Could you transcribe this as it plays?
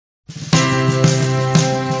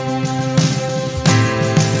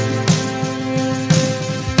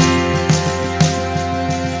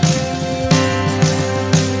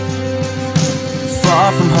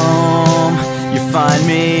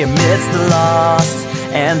lost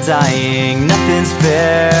and dying. Nothing's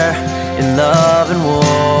fair in love and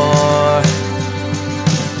war.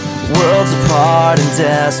 Worlds apart in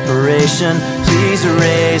desperation, please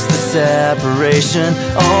erase the separation.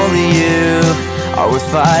 Only you are worth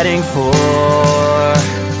fighting for.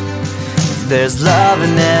 There's love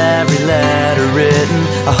in every letter written,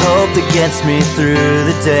 a hope that gets me through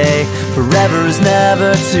the day. Forever is never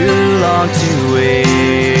too long to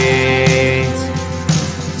wait.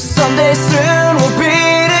 Someday soon we'll be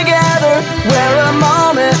together, where a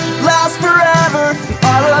moment lasts forever,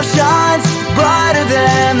 and our love shines brighter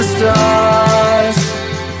than the stars.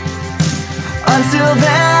 Until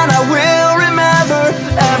then I will remember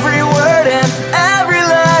every word and every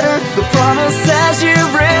letter, the promises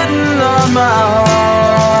you've written on my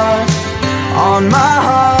heart, on my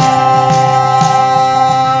heart.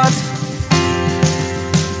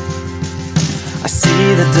 I see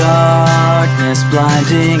the darkness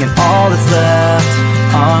blinding, and all that's left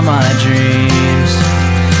are my dreams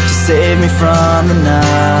to save me from the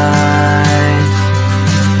night.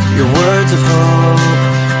 Your words of hope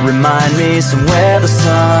remind me somewhere the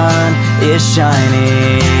sun is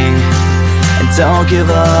shining, and don't give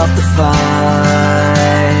up the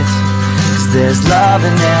fight. 'Cause there's love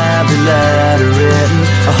in every letter written,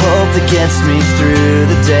 a hope that gets me through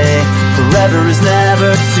the day. Forever is never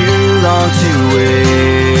too long to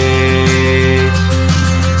wait.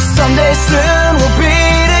 Someday soon we'll be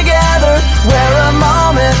together, where a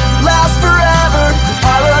moment lasts forever,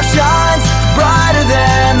 our love shines brighter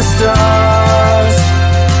than the stars.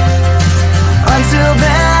 Until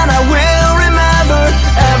then I will remember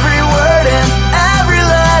every word and every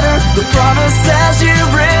letter, the promises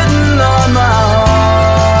you've written on my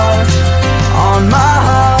heart, on my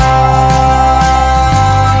heart.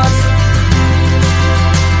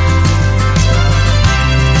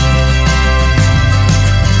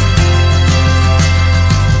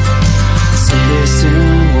 Someday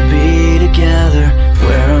soon we'll be together,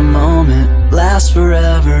 where a moment lasts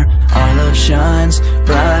forever, our love shines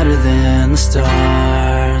brighter than the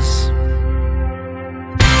stars.